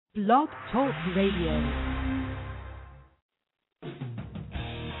Blog Talk Radio.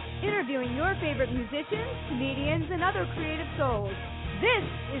 Interviewing your favorite musicians, comedians, and other creative souls. This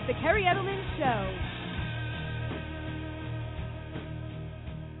is the Kerri Edelman Show.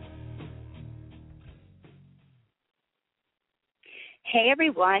 Hey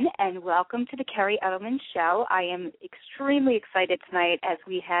everyone, and welcome to the Kerri Edelman Show. I am extremely excited tonight as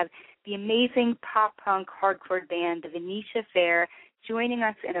we have the amazing pop-punk hardcore band, the Venetia joining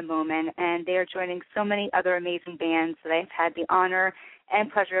us in a moment, and they are joining so many other amazing bands that I've had the honor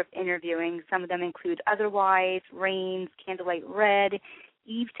and pleasure of interviewing. Some of them include Otherwise, Rains, Candlelight Red,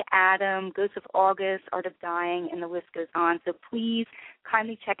 Eve to Adam, Ghosts of August, Art of Dying, and the list goes on. So please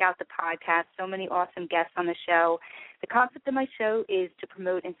kindly check out the podcast. So many awesome guests on the show. The concept of my show is to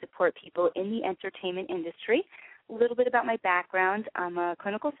promote and support people in the entertainment industry. A little bit about my background. I'm a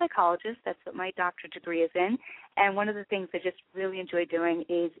clinical psychologist. That's what my doctorate degree is in. And one of the things I just really enjoy doing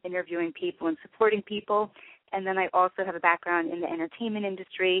is interviewing people and supporting people. And then I also have a background in the entertainment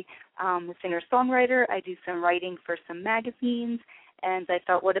industry. I'm a singer-songwriter. I do some writing for some magazines. And I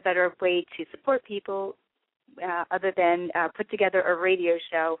thought, what a better way to support people other than put together a radio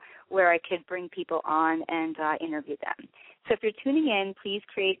show where I could bring people on and interview them. So if you're tuning in, please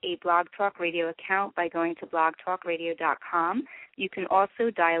create a Blog Talk Radio account by going to blogtalkradio.com. You can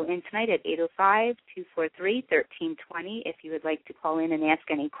also dial in tonight at 805-243-1320 if you would like to call in and ask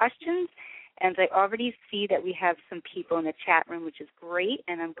any questions. And I already see that we have some people in the chat room, which is great,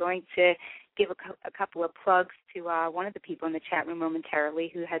 and I'm going to give a couple of plugs to one of the people in the chat room momentarily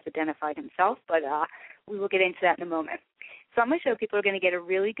who has identified himself, but we will get into that in a moment. So on my show, people are going to get a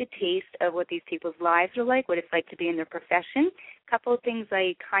really good taste of what these people's lives are like, what it's like to be in their profession. A couple of things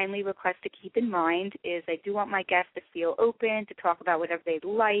I kindly request to keep in mind is I do want my guests to feel open, to talk about whatever they'd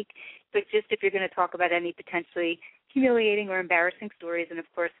like, but just if you're going to talk about any potentially humiliating or embarrassing stories, and of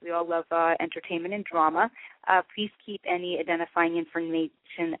course we all love entertainment and drama, please keep any identifying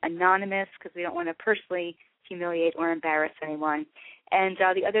information anonymous because we don't want to personally humiliate or embarrass anyone. And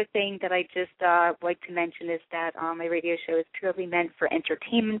the other thing that I just like to mention is that my radio show is purely meant for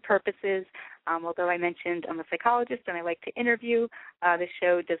entertainment purposes. Although I mentioned I'm a psychologist and I like to interview, the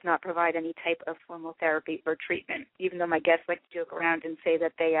show does not provide any type of formal therapy or treatment, even though my guests like to joke around and say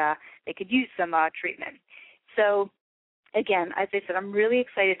that they could use some treatment. So again, as I said, I'm really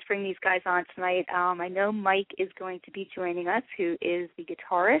excited to bring these guys on tonight. I know Mike is going to be joining us, who is the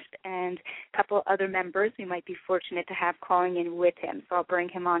guitarist, and a couple of other members we might be fortunate to have calling in with him, so I'll bring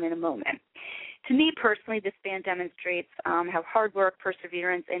him on in a moment. To me personally, this band demonstrates how hard work,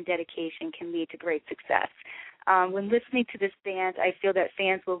 perseverance, and dedication can lead to great success. When listening to this band, I feel that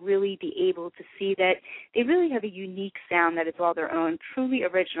fans will really be able to see that they really have a unique sound that is all their own, truly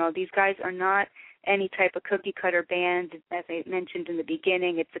original. These guys are not any type of cookie-cutter band. As I mentioned in the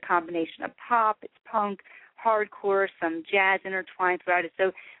beginning, it's a combination of pop, it's punk, hardcore, some jazz intertwined throughout it.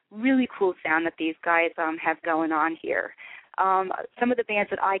 So really cool sound that these guys have going on here. Some of the bands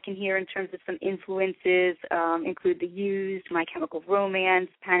that I can hear in terms of some influences include The Used, My Chemical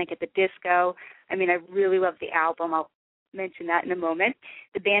Romance, Panic at the Disco. I mean, I really love the album. I'll mention that in a moment.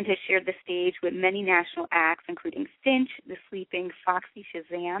 The band has shared the stage with many national acts, including Finch, The Sleeping, Foxy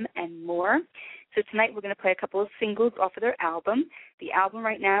Shazam, and more. So tonight we're going to play a couple of singles off of their album. The album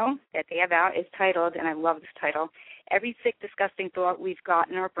right now that they have out is titled, and I love this title, Every Sick, Disgusting Thought We've Got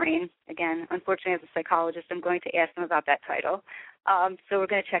in Our Brain. Again, unfortunately, as a psychologist, I'm going to ask them about that title. So we're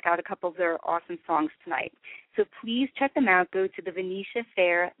going to check out a couple of their awesome songs tonight. So please check them out. Go to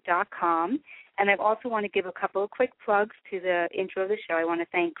thevenetiafair.com. And I also want to give a couple of quick plugs to the intro of the show. I want to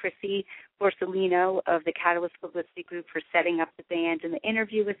thank Chrissy Borsellino of the Catalyst Publicity Group for setting up the band and the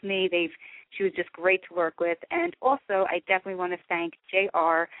interview with me. She was just great to work with. And also, I definitely want to thank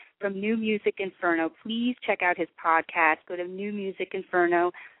JR from New Music Inferno. Please check out his podcast. Go to New Music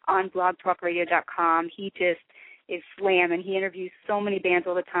Inferno on blogtalkradio.com. He just is slam, and he interviews so many bands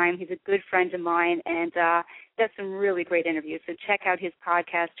all the time. He's a good friend of mine, and does some really great interviews. So check out his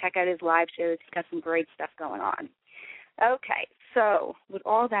podcast, check out his live shows. He's got some great stuff going on. Okay, so with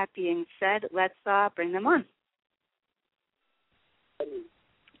all that being said, let's bring them on.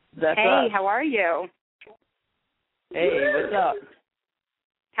 Hey, how are you? Hey, what's up?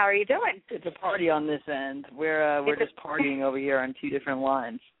 How are you doing? It's a party on this end. We're just partying over here on two different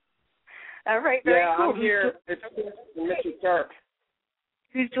lines. All right, very cool. I'm here. It's Mr. Chark.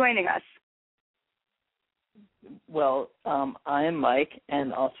 Who's joining us? Well, I am Mike,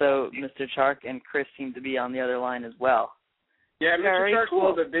 and also Mr. Chark and Chris seem to be on the other line as well. Yeah, Mr. Very Chark's cool. a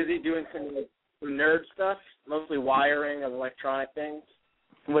little bit busy doing some nerd stuff, mostly wiring of electronic things.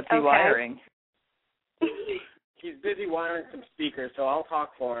 What's he wiring? he's busy wiring some speakers, so I'll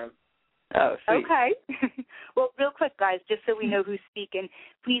talk for him. Oh, sweet. Okay. Well, real quick, guys, just so we know who's speaking,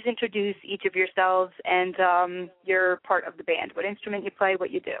 please introduce each of yourselves and your part of the band. What instrument you play,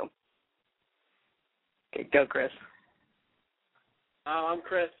 what you do. Okay, go, Chris. I'm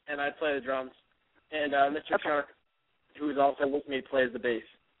Chris, and I play the drums. And Mr. Shark, who is also with me, plays the bass.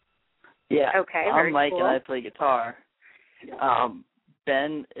 Yeah. Okay, I'm very Mike, cool. and I play guitar.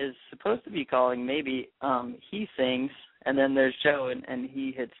 Ben is supposed to be calling. Maybe he sings, and then there's Joe, and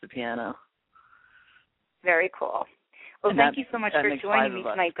he hits the piano. Very cool. Well, And thank you so much for makes joining 5 me of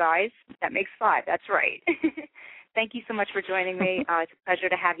us. tonight, guys. That makes 5. That's right. Thank you so much for joining me. It's a pleasure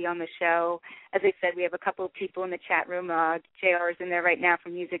to have you on the show. As I said, we have a couple of people in the chat room. JR is in there right now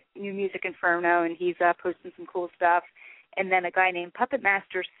from New Music Inferno, and he's posting some cool stuff. And then a guy named Puppet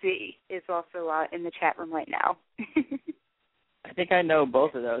Master C is also in the chat room right now. I think I know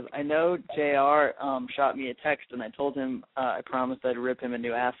both of those. I know JR shot me a text, and I told him I promised I'd rip him a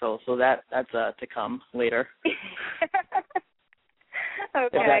new asshole, so that's to come later. Okay.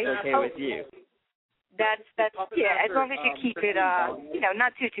 If that's okay with you. That's yeah. As long as you keep it,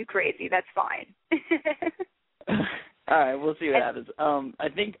 not too crazy. That's fine. All right, we'll see what happens. I'm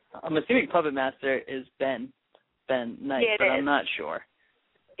assuming Puppet Master is Ben Knight, yeah, but is. I'm not sure.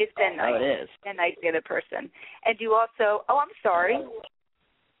 It's Ben Knight. Oh, it is. Ben Knight's the other person. And you also. Oh, I'm sorry.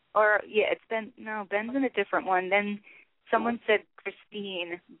 Or it's Ben. No, Ben's in a different one. Then someone said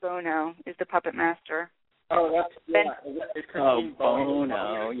Christine Bono is the Puppet Master. Oh, that's Ben. It's Christine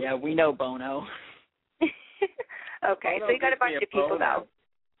Bono. Yeah, we know Bono. Okay, so you got a bunch of people now.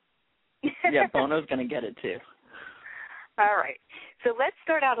 Yeah, Bono's going to get it too. All right. So let's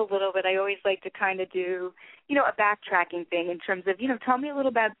start out a little bit. I always like to kind of do, a backtracking thing in terms of, tell me a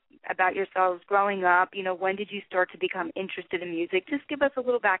little bit about yourselves growing up. When did you start to become interested in music? Just give us a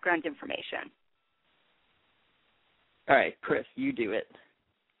little background information. All right, Chris, you do it.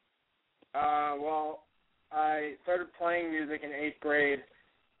 Well, I started playing music in 8th grade,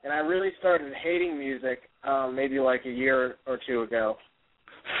 and I really started hating music maybe like a year or two ago.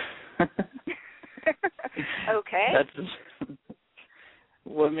 Okay. That's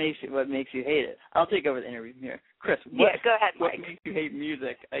what makes you hate it. I'll take over the interview here, Chris. Go ahead, what Mike. makes you hate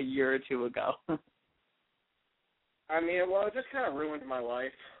music a year or two ago? I mean, it just kind of ruined my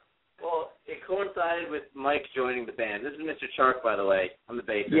life. Well, it coincided with Mike joining the band. This is Mr. Shark, by the way. I'm the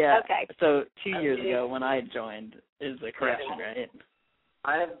bassist. Yeah. Okay. So 2 years ago when I joined is the correction, right?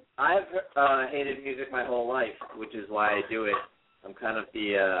 I've hated music my whole life, which is why I do it. I'm kind of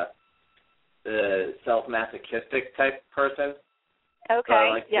the self-masochistic type person. Okay. So I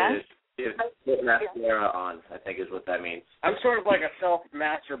like yes. to put mascara on, I think is what that means. I'm sort of like a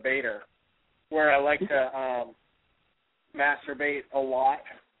self-masturbator, where I like to masturbate a lot.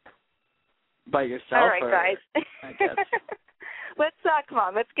 By yourself? All right, or, guys. I guess. Let's come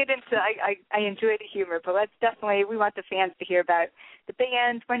on. Let's get into. I enjoy the humor, but we want the fans to hear about the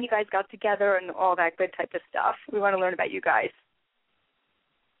band, when you guys got together, and all that good type of stuff. We want to learn about you guys.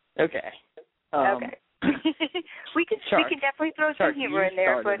 Okay. Okay. we can definitely throw some humor in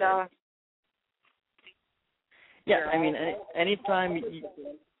there, but yeah, I mean, anytime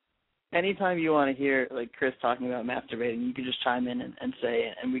you want to hear like Chris talking about masturbating, you can just chime in and say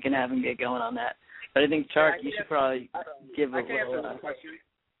it, and we can have him get going on that. But I think Chark, you should probably give a I can answer little. this question.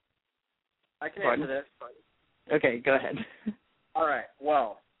 I can Pardon? answer this. Okay, go ahead. All right.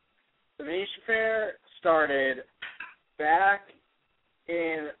 Well, the Venetia Fair started back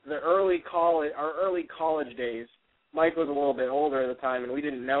in our early college days. Mike was a little bit older at the time, and we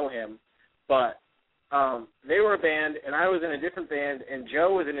didn't know him, but they were a band, and I was in a different band, and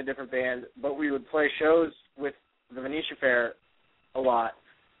Joe was in a different band, but we would play shows with the Venetia Fair a lot.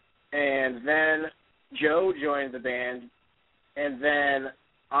 And then Joe joined the band, and then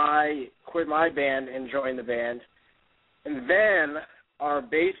I quit my band and joined the band. And then our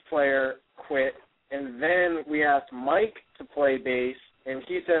bass player quit, and then we asked Mike to play bass, and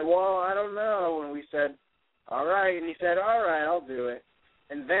he said, well, I don't know. And we said, all right. And he said, all right, I'll do it.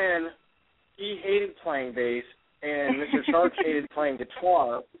 And then he hated playing bass, and Mr. Shark hated playing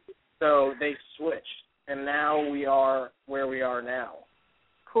guitar, so they switched. And now we are where we are now.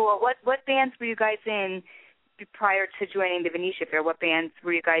 cool. What bands were you guys in prior to joining the Venetia Fair? What bands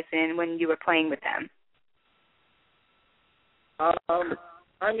were you guys in when you were playing with them?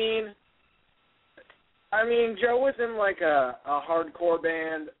 I mean, Joe was in like a hardcore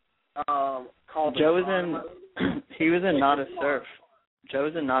band called. Joe was in. He was in Not a Surf. Joe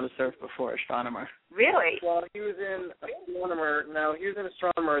was in Not a Surf before Astronomer. Really? Well, he was in Astronomer. No, he was in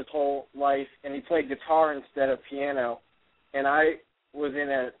Astronomer his whole life, and he played guitar instead of piano. And I was in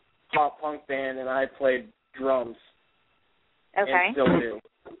a pop punk band, and I played drums. Okay. And still do.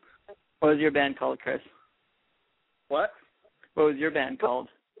 What was your band called, Chris? What? What was your band called?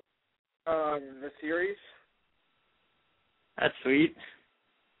 The series. That's sweet.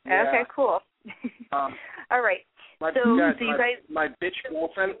 Yeah. Okay, cool. Um, All right. My, So guys, you guys... my bitch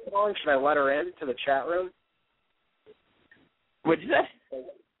girlfriend's calling. Should I let her in to the chat room? What'd you say?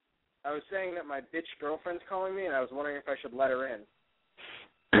 I was saying that my bitch girlfriend's calling me, and I was wondering if I should let her in.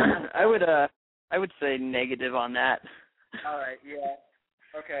 I would say negative on that. All right. Yeah.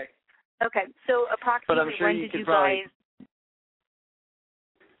 Okay. Okay, so approximately But I'm sure when you did could you probably... guys...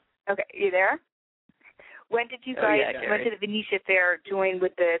 Okay, you there? When did you guys, yeah, when did the Venetia Fair join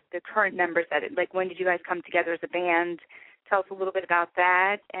with the current members at it? Like, when did you guys come together as a band? Tell us a little bit about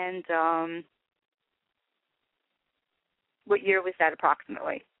that, and what year was that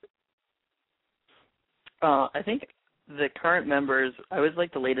approximately? I think the current members, I was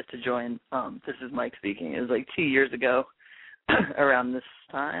like the latest to join. This is Mike speaking. It was like 2 years ago, around this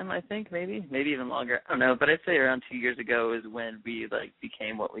time, I think, maybe even longer. I don't know, but I'd say around 2 years ago is when we like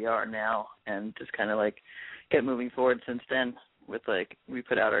became what we are now, and just kind of like kept moving forward since then. With like we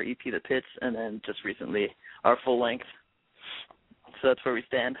put out our EP, The Pits, and then just recently our full length. So that's where we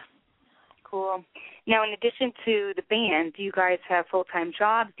stand. Cool. Now, in addition to the band, do you guys have full-time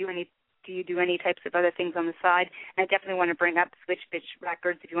jobs? Do you do any types of other things on the side? And I definitely want to bring up Switch Bitch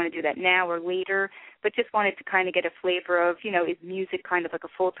Records if you want to do that now or later, but just wanted to kind of get a flavor of, is music kind of like a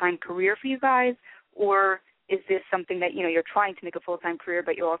full-time career for you guys, or is this something that, you're trying to make a full-time career,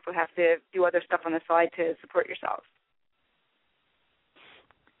 but you also have to do other stuff on the side to support yourselves?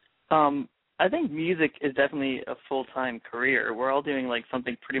 I think music is definitely a full-time career. We're all doing like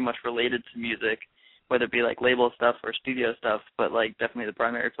something pretty much related to music, whether it be like label stuff or studio stuff, but like definitely the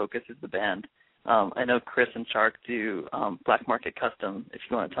primary focus is the band. I know Chris and Shark do Black Market Custom, if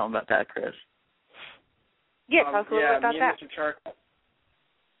you want to tell them about that, Chris. Yeah, tell us a little bit about that.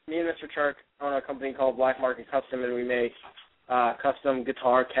 Me and Mr. Shark own a company called Black Market Custom, and we make custom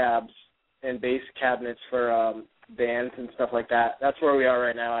guitar cabs and bass cabinets for bands and stuff like that. That's where we are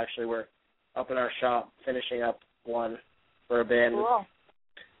right now, actually. We're up in our shop finishing up one for a band. Cool.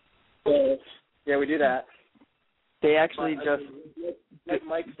 So, yeah, we do that. They actually like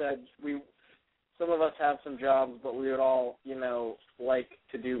Mike said, some of us have some jobs, but we would all, like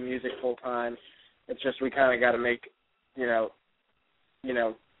to do music full time. It's just we kind of got to make,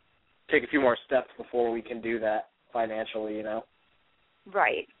 take a few more steps before we can do that financially,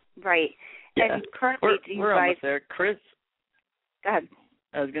 Right. Yeah. And currently, we're almost there. Chris. Go ahead.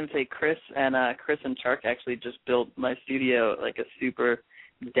 I was gonna say Chris and Shark actually just built my studio like a super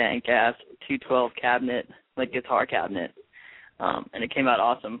dank ass 212 cabinet, like guitar cabinet, and it came out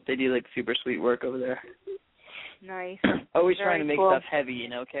awesome. They do like super sweet work over there. Nice. Always Very trying to make cool. stuff heavy,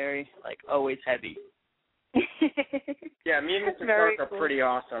 Kerri? Like always heavy. Yeah, me and Mr. Very Shark cool. are pretty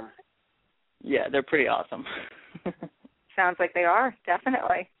awesome. Yeah, they're pretty awesome. Sounds like they are,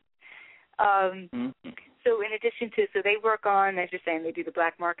 definitely. So in addition to, they work on, as you're saying, they do the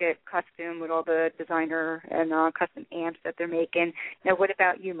Black Market Custom with all the designer and custom amps that they're making. Now, what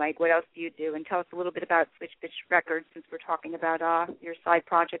about you, Mike? What else do you do? And tell us a little bit about Switch Bitch Records, since we're talking about your side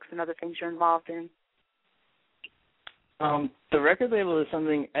projects and other things you're involved in. The record label is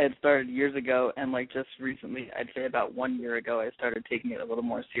something I had started years ago, and like just recently, I'd say about 1 year ago, I started taking it a little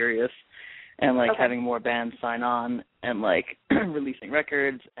more serious. And, having more bands sign on and, releasing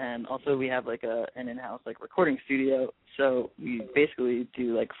records. And also we have, an in-house, recording studio. So we basically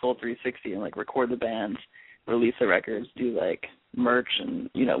do, full 360 and, record the bands, release the records, do, merch and,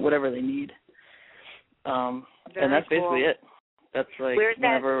 whatever they need. And that's basically it. That's,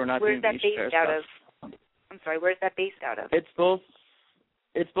 whenever we're not doing beach fair stuff. I'm sorry, where's that based out of?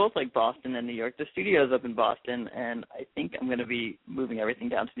 It's both Boston and New York. The studio's up in Boston, and I think I'm going to be moving everything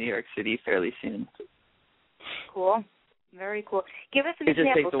down to New York City fairly soon. Cool. Very cool. Give us an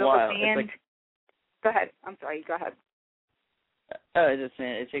example. It just takes a while. Go ahead. I'm sorry. Go ahead. I was just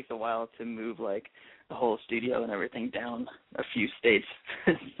saying it takes a while to move, the whole studio and everything down a few states.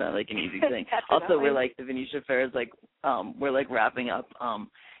 It's not, an easy thing. Also, we're, the Venetia Fair is, we're, wrapping up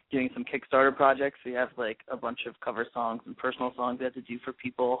doing some Kickstarter projects. We have, a bunch of cover songs and personal songs we have to do for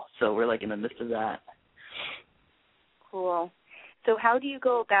people. So we're, in the midst of that. Cool. So how do you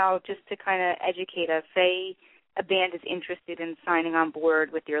go about, just to kind of educate us, say a band is interested in signing on board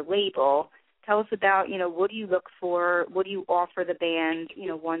with your label, tell us about, what do you look for, what do you offer the band,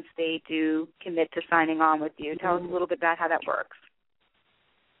 once they do commit to signing on with you? Tell us a little bit about how that works.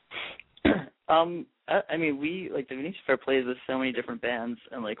 I mean, we, the Venetia Fair plays with so many different bands,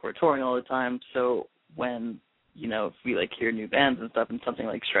 and, we're touring all the time, so when, if we, hear new bands and stuff and something,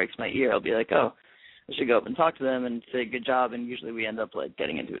 strikes my ear, I'll be like, oh, I should go up and talk to them and say good job, and usually we end up like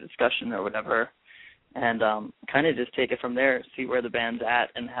getting into a discussion or whatever, and kind of just take it from there, see where the band's at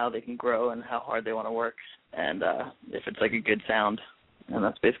and how they can grow and how hard they want to work, and if it's like a good sound, and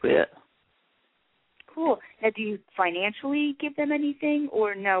that's basically it. Cool. Now, do you financially give them anything,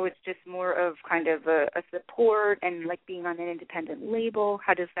 or no, it's just more of kind of a support and like being on an independent label?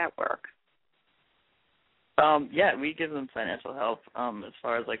 How does that work? Yeah, we give them financial help as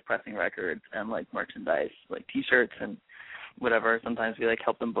far as like pressing records and like merchandise, like T-shirts and whatever. Sometimes we like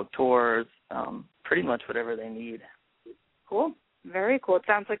help them book tours, pretty much whatever they need. Cool. Very cool. It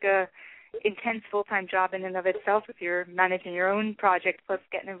sounds like a intense full-time job in and of itself if you're managing your own project plus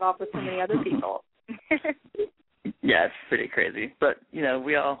getting involved with so many other people. Yeah, it's pretty crazy, but you know,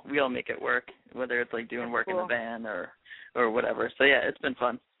 we all make it work, whether it's like doing work in the band or whatever. So yeah, it's been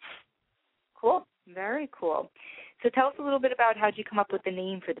fun. Cool, very cool. So tell us a little bit about how did you come up with the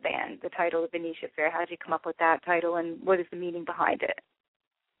name for the band, the title of Venetia Fair. How did you come up with that title, and what is the meaning behind it?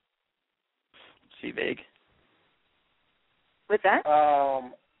 See, vague. What's that?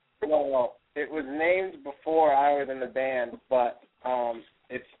 Well, it was named before I was in the band, but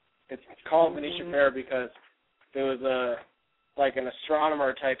it's called Venetia Fair because there was an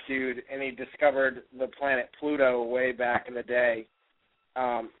astronomer type dude, and he discovered the planet Pluto way back in the day,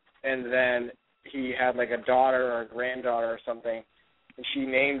 and then he had like a daughter or a granddaughter or something, and she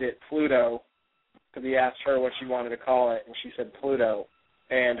named it Pluto because he asked her what she wanted to call it, and she said Pluto,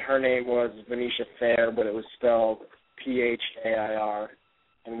 and her name was Venetia Fair, but it was spelled P-H-A-I-R,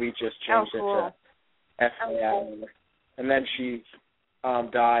 and we just changed it to F-A-I-R. And then she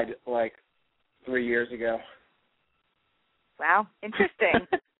died like 3 years ago. Wow, interesting.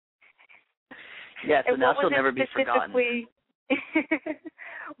 Yeah, so now she'll never be forgotten.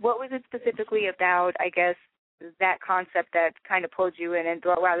 What was it specifically about, I guess, that concept that kind of pulled you in and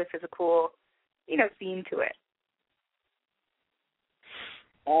thought, wow, this is a cool, theme to it?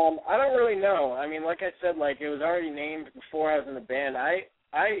 I don't really know. I mean, like I said, like it was already named before I was in the band. I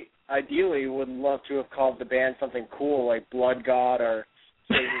ideally would love to have called the band something cool like Blood God or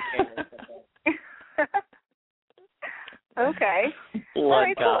Satan King or something. Okay.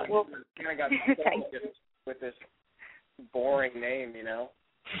 Blood God. Well, kind of got stuck with this boring name,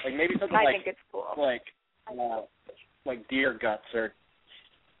 Like maybe something I think it's cool. like Deer Guts or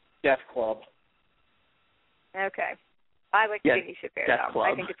Death Club. Okay. I like the Venetia Fair, though.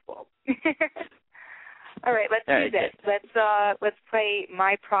 I think it's cool. All right, let's do this. Let's play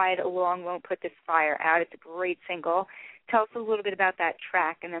My Pride Alone Won't Put This Fire Out. It's a great single. Tell us a little bit about that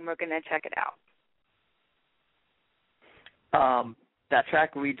track, and then we're going to check it out. That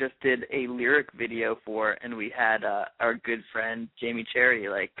track we just did a lyric video for, and we had our good friend Jamie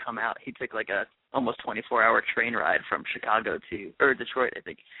Cherry come out. He took a almost 24-hour train ride from Chicago or Detroit, I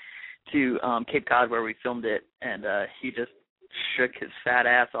think, to Cape Cod where we filmed it, and he just shook his fat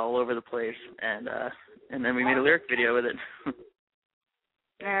ass all over the place, and then we made a lyric video with it.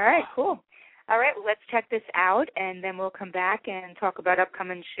 All right, cool. All right, well, let's check this out, and then we'll come back and talk about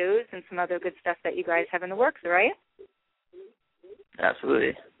upcoming shows and some other good stuff that you guys have in the works, all right?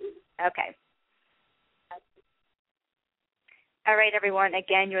 Absolutely. Okay. All right, everyone.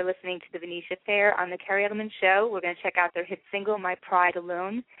 Again, you're listening to the Venetia Fair on the Kerri Edelman Show. We're going to check out their hit single, My Pride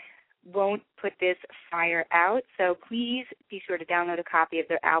Alone Won't Put This Fire Out. So please be sure to download a copy of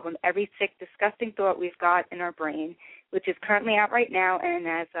their album, Every Sick, Disgusting Thought We've Got in Our Brain, which is currently out right now. And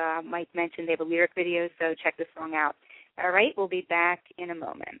as Mike mentioned, they have a lyric video, so check the song out. All right, we'll be back in a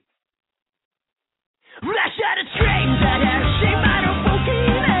moment. Rush out of trains that have shame I don't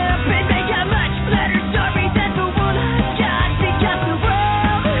woken up and they got much better stories than the one I got. They got the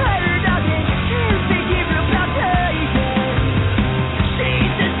world hurt on it, they give about Titan.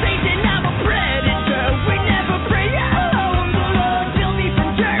 She's a Satan, I'm a predator. We never pray alone. The Lord built me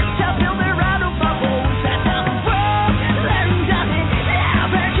from dirt, I'll build her out of bubbles. That's how the world learns on it. Now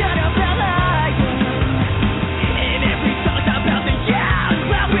they're gonna be lying. And every song's about the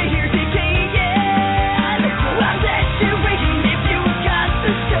young while we're here decaying. If you got the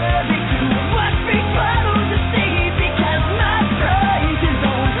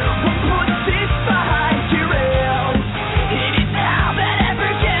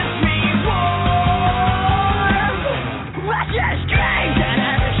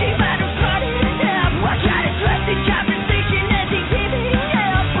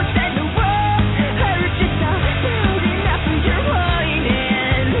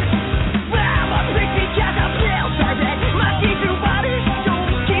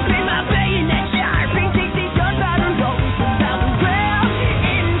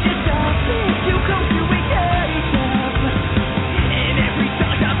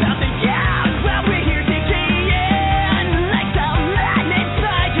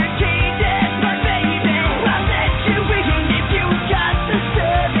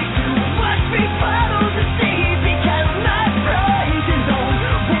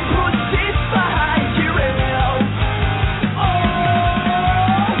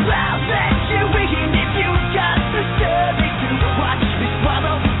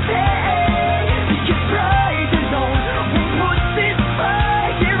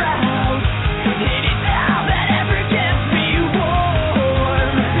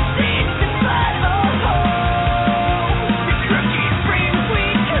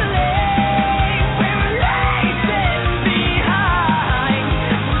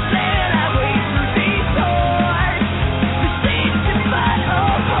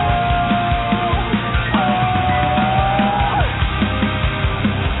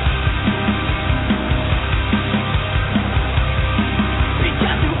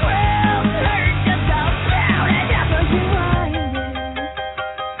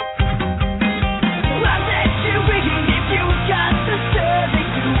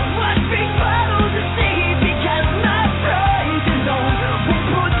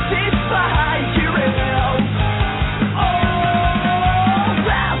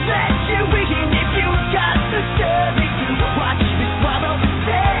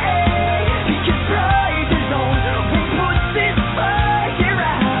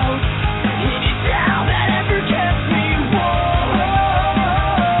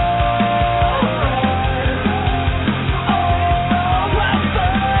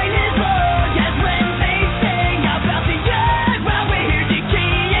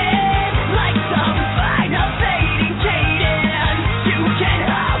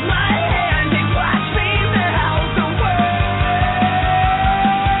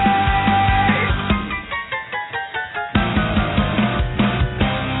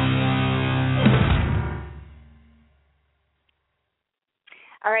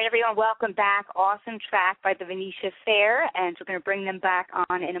right, everyone, welcome back. Awesome track by the Venetia Fair, and we're going to bring them back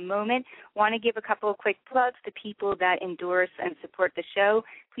on in a moment. Want to give a couple of quick plugs to people that endorse and support the show.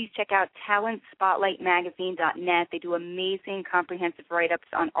 Please check out talentspotlightmagazine.net. They do amazing comprehensive write-ups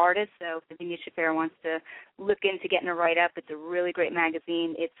on artists, so if the Venetia Fair wants to look into getting a write-up, it's a really great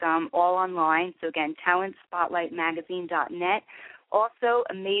magazine. It's all online, so again, talentspotlightmagazine.net. Also,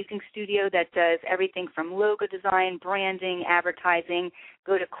 amazing studio that does everything from logo design, branding, advertising.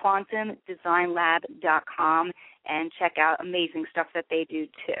 Go to quantumdesignlab.com and check out amazing stuff that they do,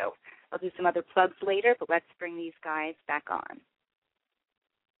 too. I'll do some other plugs later, but let's bring these guys back on.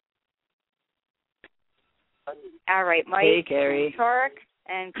 All right, Mike, hey, Kerri, Tarek,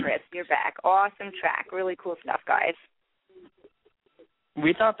 and Chris, you're back. Awesome track. Really cool stuff, guys.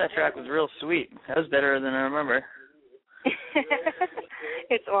 We thought that track was real sweet. That was better than I remember.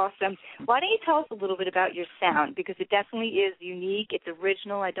 It's awesome. Why don't you tell us a little bit about your sound? Because it definitely is unique. It's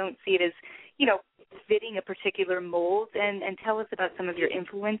original. I don't see it as, fitting a particular mold. And tell us about some of your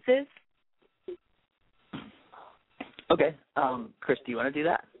influences. Okay. Chris, do you want to do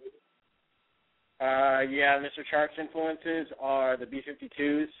that? Yeah, Mr. Chark's influences are the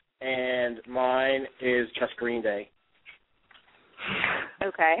B-52s, and mine is just Green Day.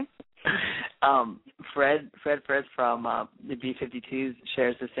 Okay. Fred from the B-52s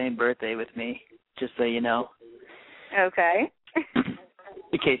shares the same birthday with me, just so you know. Okay.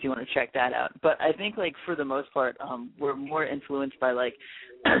 In case you want to check that out. But I think, for the most part, we're more influenced by,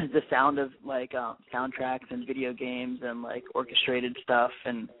 the sound of, soundtracks and video games and, orchestrated stuff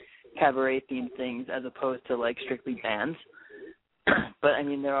and cabaret-themed things as opposed to, strictly bands. But,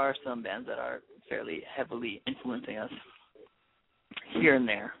 there are some bands that are fairly heavily influencing us here and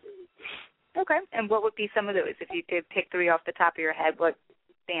there. Okay. And what would be some of those? If you could pick three off the top of your head, what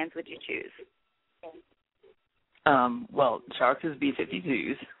bands would you choose? Well, Sharks is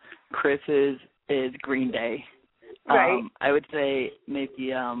B-52s. Chris is Green Day. Right. I would say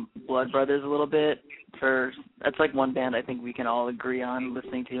maybe Blood Brothers a little bit. That's one band I think we can all agree on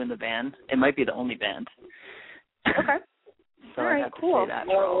listening to in the band. It might be the only band. Okay. So all I right, have to cool. say that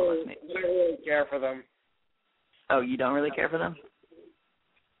for all of us. I don't really care for them. Oh, you don't really care for them?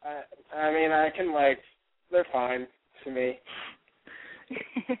 I can they're fine to me. Do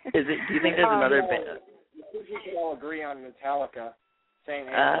you think there's another band? We can all agree on Metallica.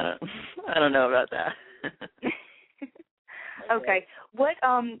 I don't know about that. Okay. What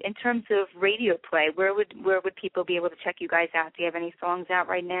in terms of radio play, where would people be able to check you guys out? Do you have any songs out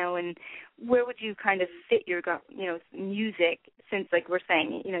right now? And where would you kind of fit your music? Since we're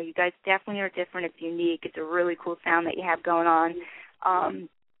saying, you guys definitely are different. It's unique. It's a really cool sound that you have going on.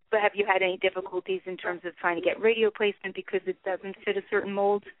 But have you had any difficulties in terms of trying to get radio placement because it doesn't fit a certain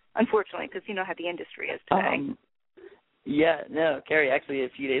mold? Unfortunately, because you know how the industry is today. Yeah, no, Kerri, actually a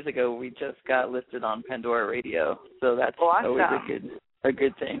few days ago we just got listed on Pandora Radio, so that's awesome. Always a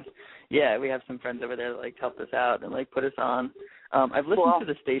good thing. Yeah, we have some friends over there that helped us out and put us on. I've listened to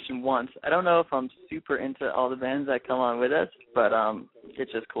the station once. I don't know if I'm super into all the bands that come on with us, but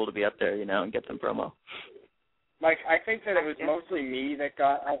it's just cool to be up there, and get some promo. Mike, I think that it was mostly me that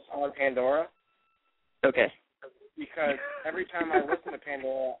got us on Pandora. Okay. Because every time I listen to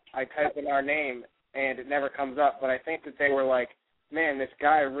Pandora, I type in our name, and it never comes up. But I think that they were like, man, this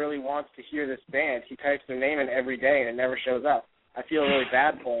guy really wants to hear this band. He types their name in every day, and it never shows up. I feel really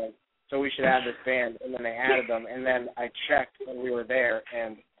bad for him, so we should add this band. And then they added them, and then I checked when we were there,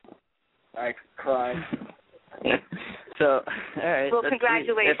 and I cried. So, all right. Well,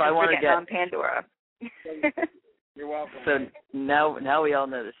 congratulations for getting on Pandora. You're welcome. So now we all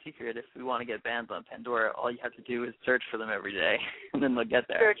know the secret. If we want to get bands on Pandora, all you have to do is search for them every day, and then they'll get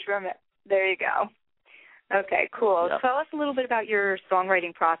there. Search for them. There you go. Okay, cool. Yep. Tell us a little bit about your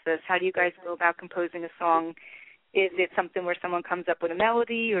songwriting process. How do you guys go about composing a song? Is it something where someone comes up with a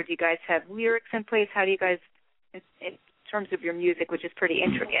melody, or do you guys have lyrics in place? How do you guys, in terms of your music, which is pretty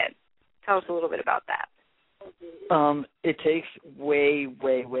intricate, tell us a little bit about that. It takes way,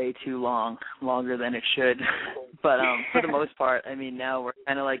 way, way too long, longer than it should. But for the most part, now we're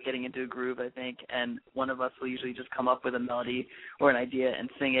kind of getting into a groove, I think, and one of us will usually just come up with a melody or an idea and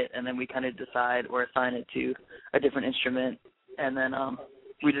sing it, and then we kind of decide or assign it to a different instrument, and then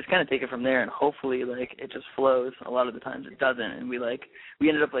we just kind of take it from there, and hopefully, it just flows. A lot of the times it doesn't, and we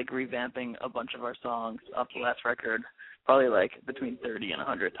ended up, revamping a bunch of our songs off the last record, probably, between 30 and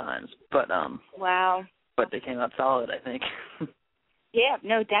 100 times. But wow. But they came out solid, I think. Yeah,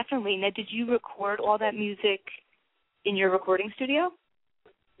 no, definitely. Now, did you record all that music in your recording studio?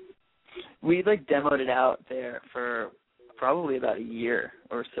 We demoed it out there for probably about a year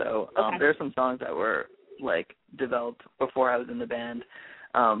or so. Okay. There are some songs that were developed before I was in the band.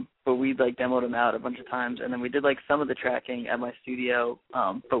 But we like demoed them out a bunch of times, and then we did like some of the tracking at my studio.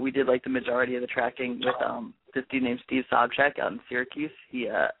 But we did like the majority of the tracking with this dude named Steve Sobchak out in Syracuse.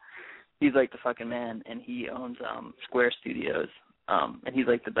 He's like the fucking man, and he owns Square Studios. And he's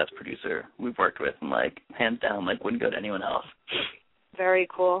like the best producer we've worked with, and like hands down, like wouldn't go to anyone else. Very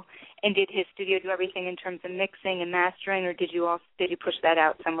cool. And did his studio do everything in terms of mixing and mastering, or did you push that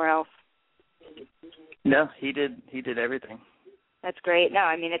out somewhere else? No, he did everything. That's great. No,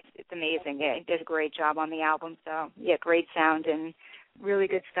 I mean it's amazing. Yeah, he did a great job on the album. So yeah, great sound and really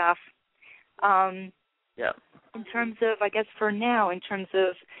good stuff. Yeah. In terms of, I guess for now, in terms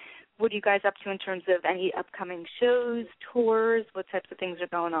of what are you guys up to in terms of any upcoming shows, tours? What types of things are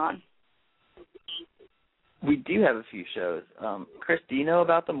going on? We do have a few shows. Chris, do you know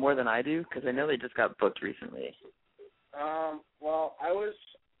about them more than I do? Because I know they just got booked recently. Well, I was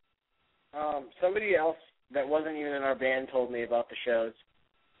somebody else that wasn't even in our band told me about the shows,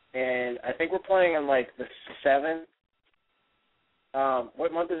 and I think we're playing on like the 7th.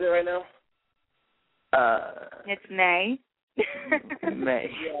 What month is it right now? It's May. May.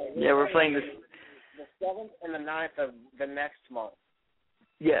 Yeah, we're playing this. The 7th and the 9th of the next month.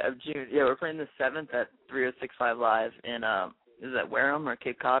 Yeah, of June. Yeah, we're playing the 7th at 3065 Live in, is that Wareham or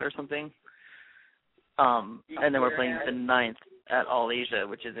Cape Cod or something? And then we're playing the 9th at All Asia,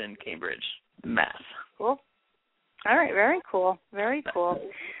 which is in Cambridge, Mass. Cool. All right, very cool. Very cool.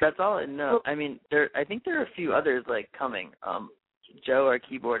 That's all I know. I mean, I think there are a few others, like, coming. Joe, our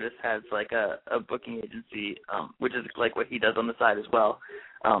keyboardist, has, like, a booking agency, which is, like, what he does on the side as well.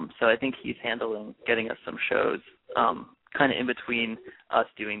 So I think he's handling getting us some shows, kind of in between us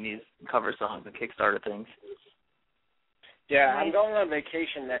doing these cover songs and Kickstarter things. Yeah, I'm going on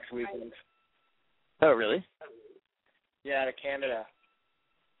vacation next weekend. Oh, really? Yeah, to Canada.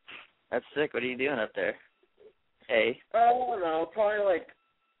 That's sick. What are you doing up there? I don't know. Probably, like,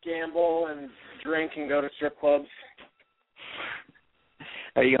 gamble and drink and go to strip clubs.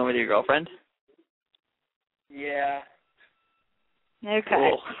 Are you going with your girlfriend? Yeah. Okay.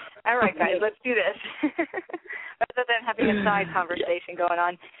 Cool. All right, guys, let's do this. Rather than having a side conversation going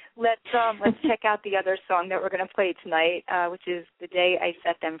on, let's check out the other song that we're going to play tonight, which is "The Day I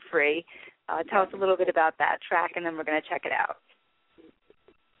Set Them Free." Tell us a little bit about that track, and then we're going to check it out.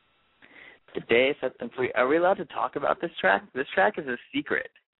 The Day I Set Them Free. Are we allowed to talk about this track? This track is a secret.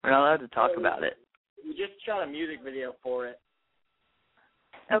 We're not allowed to talk about it. We just shot a music video for it.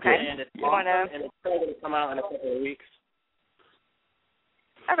 Okay. And it's awesome, and it's going to come out in a couple of weeks.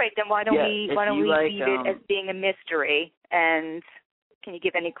 All right, then why don't we leave it as being a mystery? And can you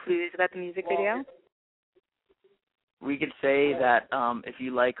give any clues about the music video? We could say that if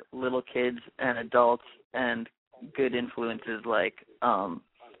you like little kids and adults and good influences like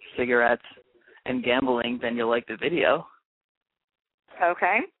cigarettes and gambling, then you'll like the video.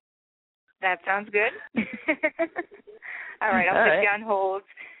 Okay. That sounds good. All right, I'll put you on hold,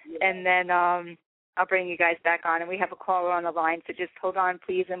 and then I'll bring you guys back on. And we have a caller on the line, so just hold on,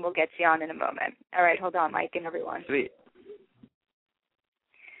 please, and we'll get you on in a moment. All right, hold on, Mike and everyone. Sweet.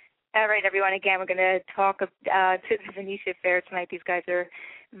 All right, everyone. Again, we're going to talk to the Venetia Fair tonight. These guys are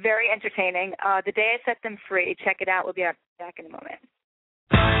very entertaining. The Day I Set Them Free. Check it out. We'll be back in a moment.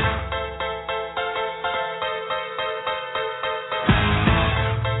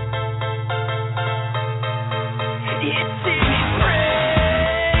 It's in his brain.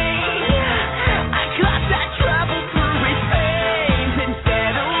 I got that travel through his veins and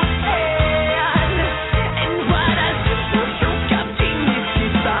settled hand. And what a super stroke of genius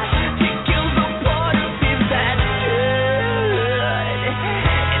is that to kill the part of him that should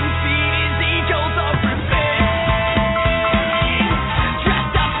and feed his egos of revenge.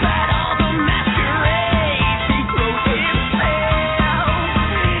 Dressed up at all the masquerades, he throws himself.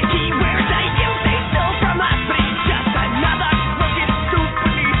 He wears a youth they stole from us, but he's just another crooked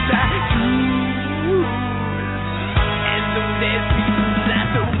superstar. And though there's people that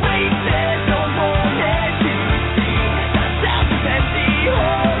the wait, there's no more there to see. The sound of empty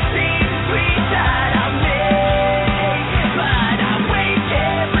holes seems sweet that I made, but I wake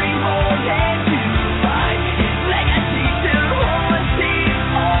every morning to find his legacy still haunting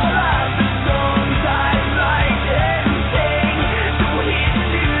all of the songs I write and sing. So here's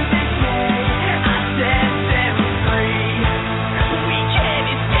to this day, I set them free. We can't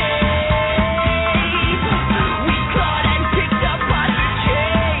escape. We clawed and picked up on the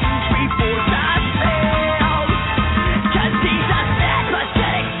change. We forced ourselves. 'Cause these are sad,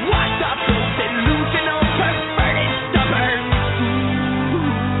 pathetic, washed up, those delusional, perverted, stubborn.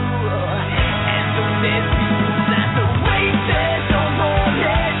 And though there's people that the wait, there's no more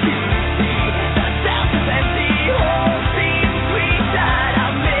there to see. The sound of empty holes seems sweet that I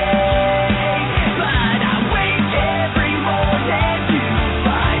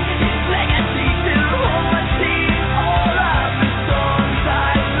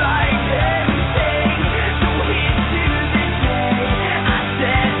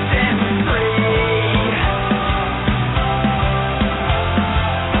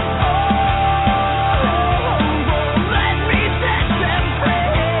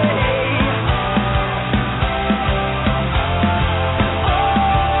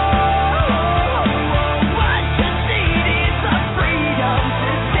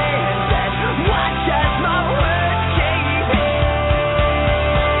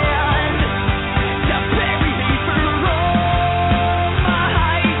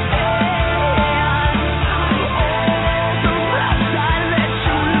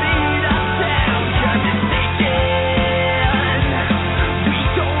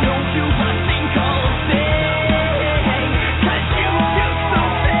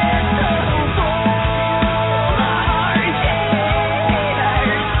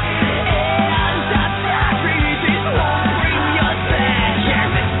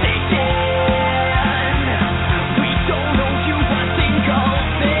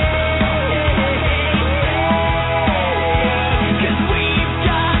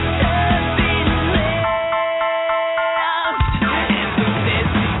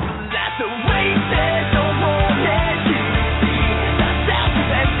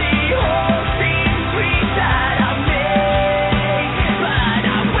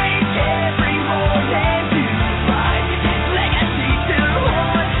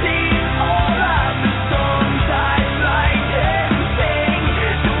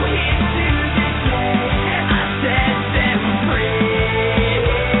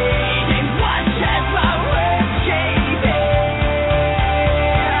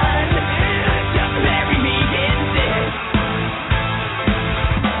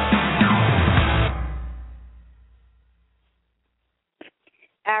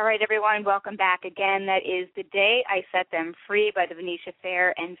right, everyone, welcome back again. That is The Day I Set Them Free by the Venetia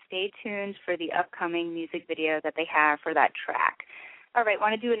Fair, and stay tuned for the upcoming music video that they have for that track. All right,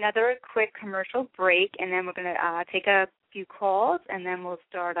 want to do another quick commercial break, and then we're going to take a few calls, and then we'll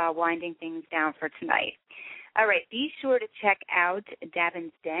start winding things down for tonight. All right, be sure to check out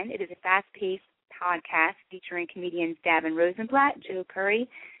Davin's Den. It is a fast-paced podcast featuring comedians Davin Rosenblatt, Joe Kerri,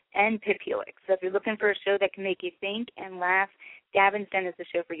 and Pip Helix. So if you're looking for a show that can make you think and laugh, Davin's Den is the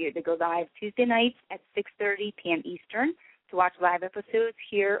show for you. They go live Tuesday nights at 6:30 p.m. Eastern. To watch live episodes,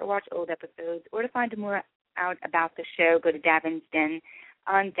 hear or watch old episodes, or to find more out about the show, go to Davin's Den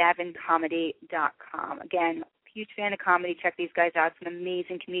on davincomedy.com. Again, huge fan of comedy. Check these guys out. Some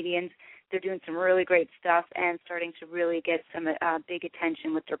amazing comedians. They're doing some really great stuff and starting to really get some big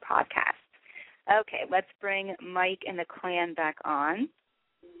attention with their podcasts. Okay, let's bring Mike and the clan back on.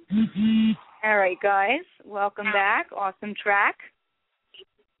 All right, guys, welcome back. Awesome track.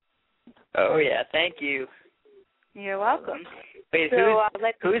 Oh yeah, thank you. You're welcome. Wait, so,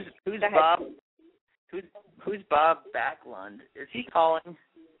 who's Bob? Who's Bob Backlund? Is he calling?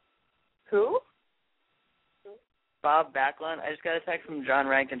 Who? Bob Backlund. I just got a text from John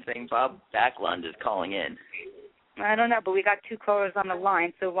Rankin saying Bob Backlund is calling in. I don't know, but we got two callers on the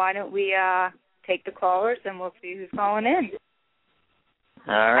line, so why don't we take the callers and we'll see who's calling in.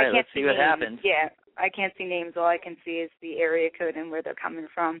 All right, let's see what happens. Yeah, I can't see names. All I can see is the area code and where they're coming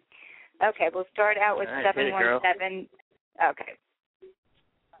from. Okay, we'll start out with 717. Okay.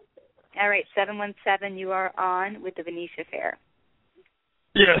 All right, 717, you are on with the Venetia Fair.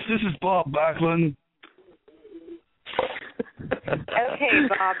 Yes, this is Bob Backlund. Okay,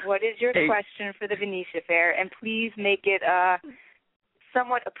 Bob, what is your question for the Venetia Fair? And please make it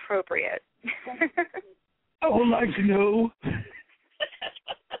somewhat appropriate. I would like to know.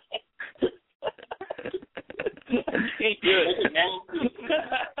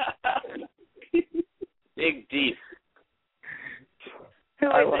 Dig deep.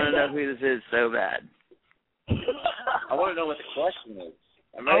 I want to know who this is so bad. I want to know what the question is.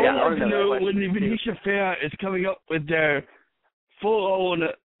 I want to know when the Venetia Fair is coming up with their full-on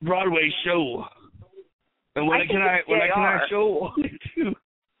Broadway show. And when can I show on it too?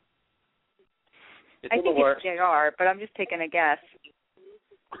 I think it's JR, but I'm just taking a guess.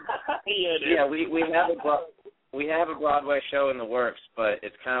 Yeah, we have a Broadway show in the works, but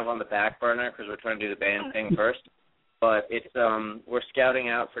it's kind of on the back burner because we're trying to do the band thing first. But it's we're scouting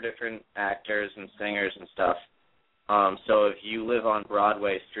out for different actors and singers and stuff. So if you live on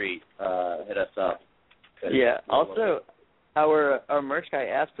Broadway Street, hit us up. Yeah. Also, our merch guy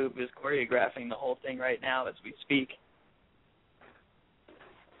Ass Poop is choreographing the whole thing right now as we speak.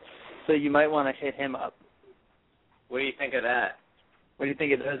 So you might want to hit him up. What do you think of that? What do you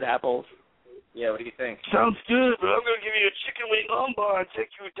think of those apples? Yeah, what do you think? Sounds good, but I'm going to give you a chicken wing armbar and take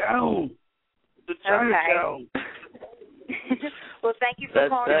you down to Chinatown. Okay. Well, thank you for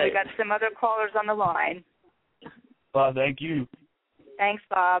calling. Right. We got some other callers on the line. Thank you. Thanks,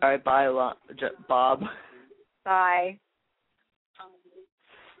 Bob. All right, bye, Bob. Bye.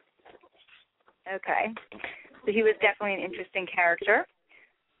 Okay. So he was definitely an interesting character.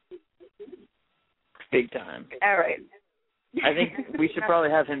 Big time. All right. I think we should probably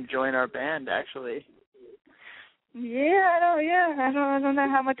have him join our band, actually. Yeah, I don't know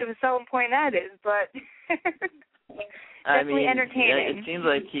how much of a selling point that is, but definitely entertaining. It seems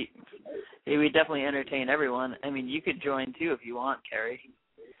like he would definitely entertain everyone. I mean, you could join too if you want, Kerri.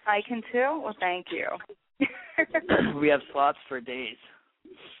 I can too? Well, thank you. We have slots for days.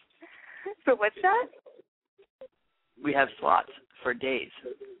 So what's that? We have slots for days.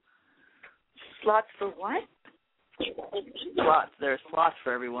 Slots for what? Slots. There are slots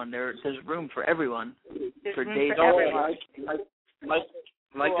for everyone. There's room for everyone. There's for room days. For everyone.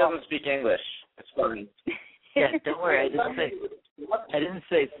 Mike doesn't speak English. It's funny. Yeah, don't worry. I didn't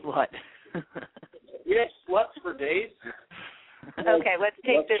say slut. You have sluts for days? Okay, let's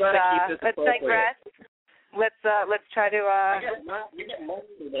take this. Let's digress. Let's try to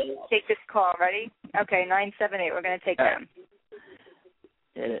take this call. Ready? Okay, 978. We're going to take them.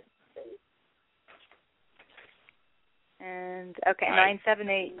 Hit it. And okay,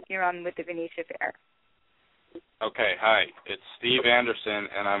 978. You're on with the Venetia Fair. Okay, hi. It's Steve Anderson,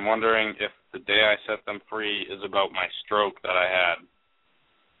 and I'm wondering if The Day I Set Them Free is about my stroke that I had.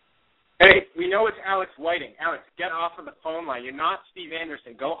 Hey, we know it's Alex Whiting. Alex, get off of the phone line. You're not Steve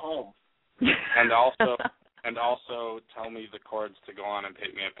Anderson. Go home. And also tell me the chords to go on and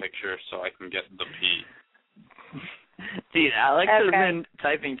paint me a picture so I can get the P. Dude, Alex has been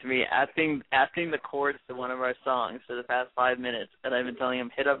typing to me, asking the chords to one of our songs for the past 5 minutes, and I've been telling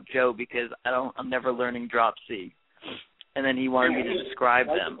him, hit up Joe because I'm never learning drop C. and then he wanted me to describe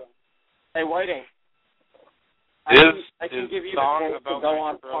them. Hey, Whiting. I can give you song the chance about to go my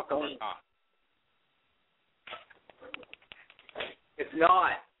on stroke Puckle. or not? It's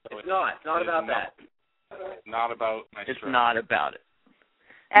not. It's not about that. Not about my It's stroke. not about it.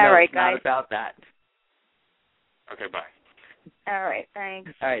 All no, right, it's guys. not about that. Okay, bye. All right,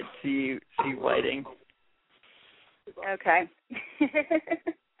 thanks. All right, see you, Whiting. Okay.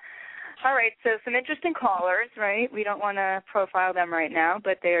 All right, so some interesting callers, right? We don't want to profile them right now,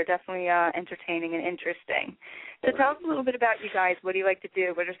 but they are definitely entertaining and interesting. So tell us a little bit about you guys. What do you like to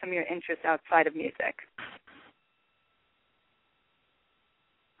do? What are some of your interests outside of music?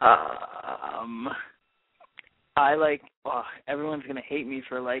 I like. Everyone's gonna hate me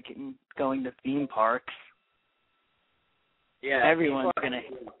for liking going to theme parks. Yeah. Everyone's gonna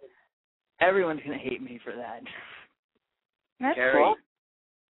hate me for that. That's Kerri, cool.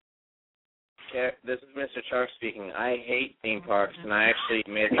 This is Mr. Chark speaking. I hate theme parks, and I actually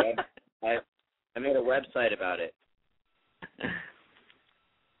made I made a website about it.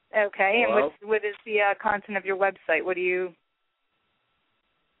 Okay, Hello? and what is the content of your website? What do you...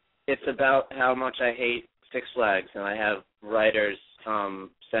 It's about how much I hate Six Flags, and I have writers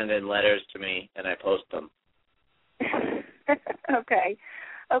send in letters to me, and I post them. Okay,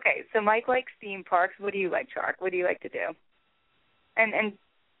 so Mike likes theme parks. What do you like, Chark? What do you like to do? And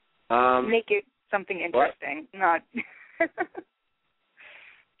make it something interesting, not...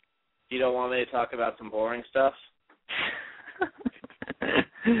 You don't want me to talk about some boring stuff?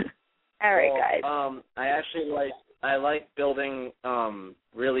 All right, guys. I like building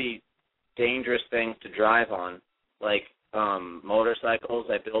really dangerous things to drive on, like motorcycles.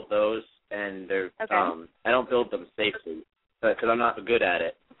 I build those, and they're Okay. I don't build them safely because I'm not good at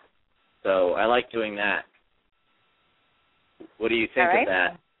it. So I like doing that. What do you think All right. of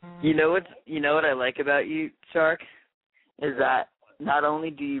that? You know what I like about you, Chark, is that not only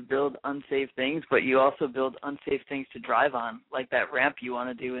do you build unsafe things, but you also build unsafe things to drive on, like that ramp you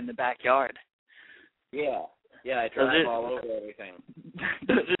want to do in the backyard. Yeah, I drive all over everything.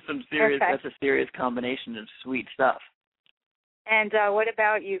 Those are some serious. Okay. That's a serious combination of sweet stuff. And what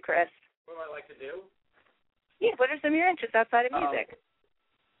about you, Chris? What do I like to do? Yeah, what are some of your interests outside of music?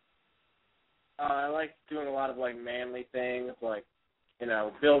 I like doing a lot of like manly things, like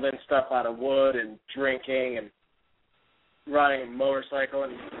building stuff out of wood and drinking and riding a motorcycle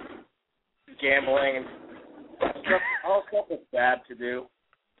and gambling and stuff. All stuff that's bad to do.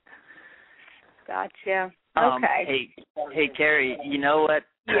 Gotcha. Okay. Hey, Kerri. You know what?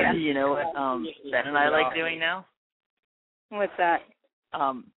 Yeah. You know what? Ben and I like doing now. What's that?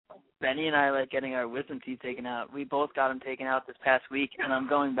 Benny and I like getting our wisdom teeth taken out. We both got them taken out this past week, and I'm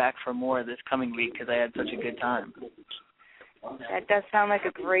going back for more this coming week because I had such a good time. That does sound like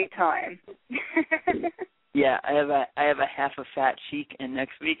a great time. Yeah, I have a half a fat cheek, and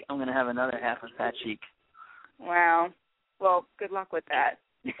next week I'm gonna have another half a fat cheek. Wow. Well, good luck with that.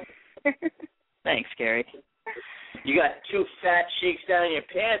 Thanks, Kerri. You got two fat cheeks down in your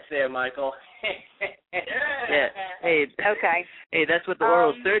pants there, Michael. Yeah. Hey. Okay. Hey, that's what the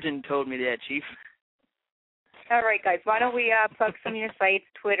oral surgeon told me there, Chief. All right, guys. Why don't we plug some of your sites,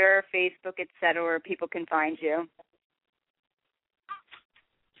 Twitter, Facebook, etc., where people can find you?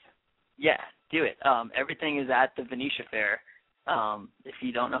 Yeah, do it. Everything is at the Venetia Fair. If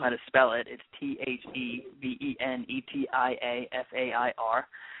you don't know how to spell it, it's TheVenetiaFair.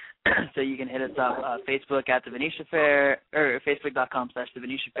 So you can hit us up Facebook at the Venetia Fair, or Facebook.com/the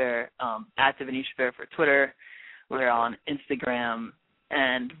Venetia Fair, at the Venetia Fair for Twitter. We're on Instagram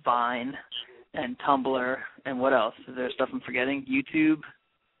and Vine and Tumblr and what else? Is there stuff I'm forgetting? YouTube?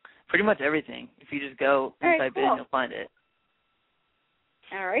 Pretty much everything. If you just go and type in, you'll find it.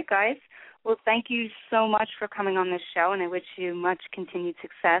 All right, guys. Well, thank you so much for coming on this show, and I wish you much continued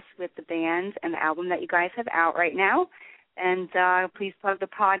success with the band and the album that you guys have out right now. And please plug the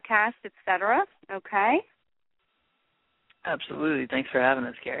podcast, etc. Okay? Absolutely. Thanks for having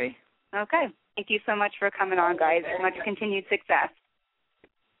us, Kerri. Okay. Thank you so much for coming on, guys. Much continued success.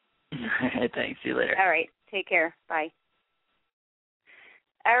 All right, thanks. See you later. All right. Take care. Bye.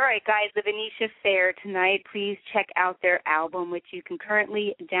 All right, guys, the Venetia Fair tonight. Please check out their album, which you can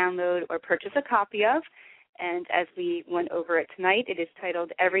currently download or purchase a copy of. And as we went over it tonight, it is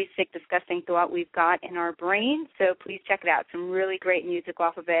titled Every Sick, Disgusting Thought We've Got in Our Brain. So please check it out. Some really great music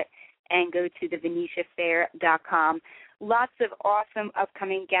off of it. And go to thevenetiafair.com. Lots of awesome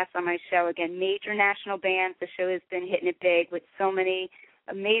upcoming guests on my show. Again, major national bands. The show has been hitting it big with so many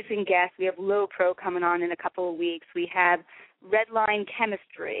amazing guests. We have Low Pro coming on in a couple of weeks. We have Redline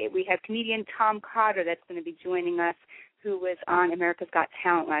Chemistry. We have comedian Tom Cotter that's going to be joining us who was on America's Got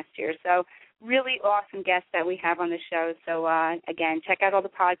Talent last year. So really awesome guests that we have on the show. So, again, check out all the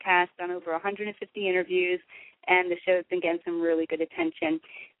podcasts, done over 150 interviews, and the show's been getting some really good attention.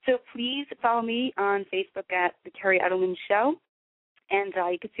 So please follow me on Facebook at The Kerri Edelman Show, and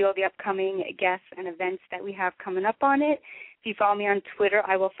you can see all the upcoming guests and events that we have coming up on it. If you follow me on Twitter,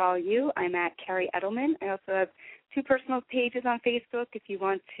 I will follow you. I'm at Kerri Edelman. I also have 2 personal pages on Facebook. If you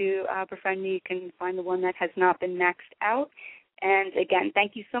want to befriend me, you can find the one that has not been maxed out. And, again,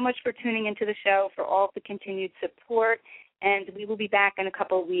 thank you so much for tuning into the show, for all of the continued support. And we will be back in a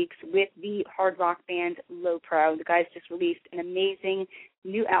couple of weeks with the hard rock band Low Pro. The guys just released an amazing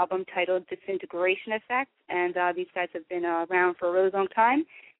new album titled Disintegration Effect, and these guys have been around for a really long time.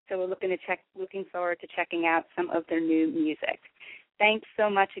 So we're looking forward to checking out some of their new music. Thanks so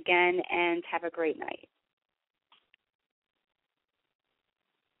much again, and have a great night.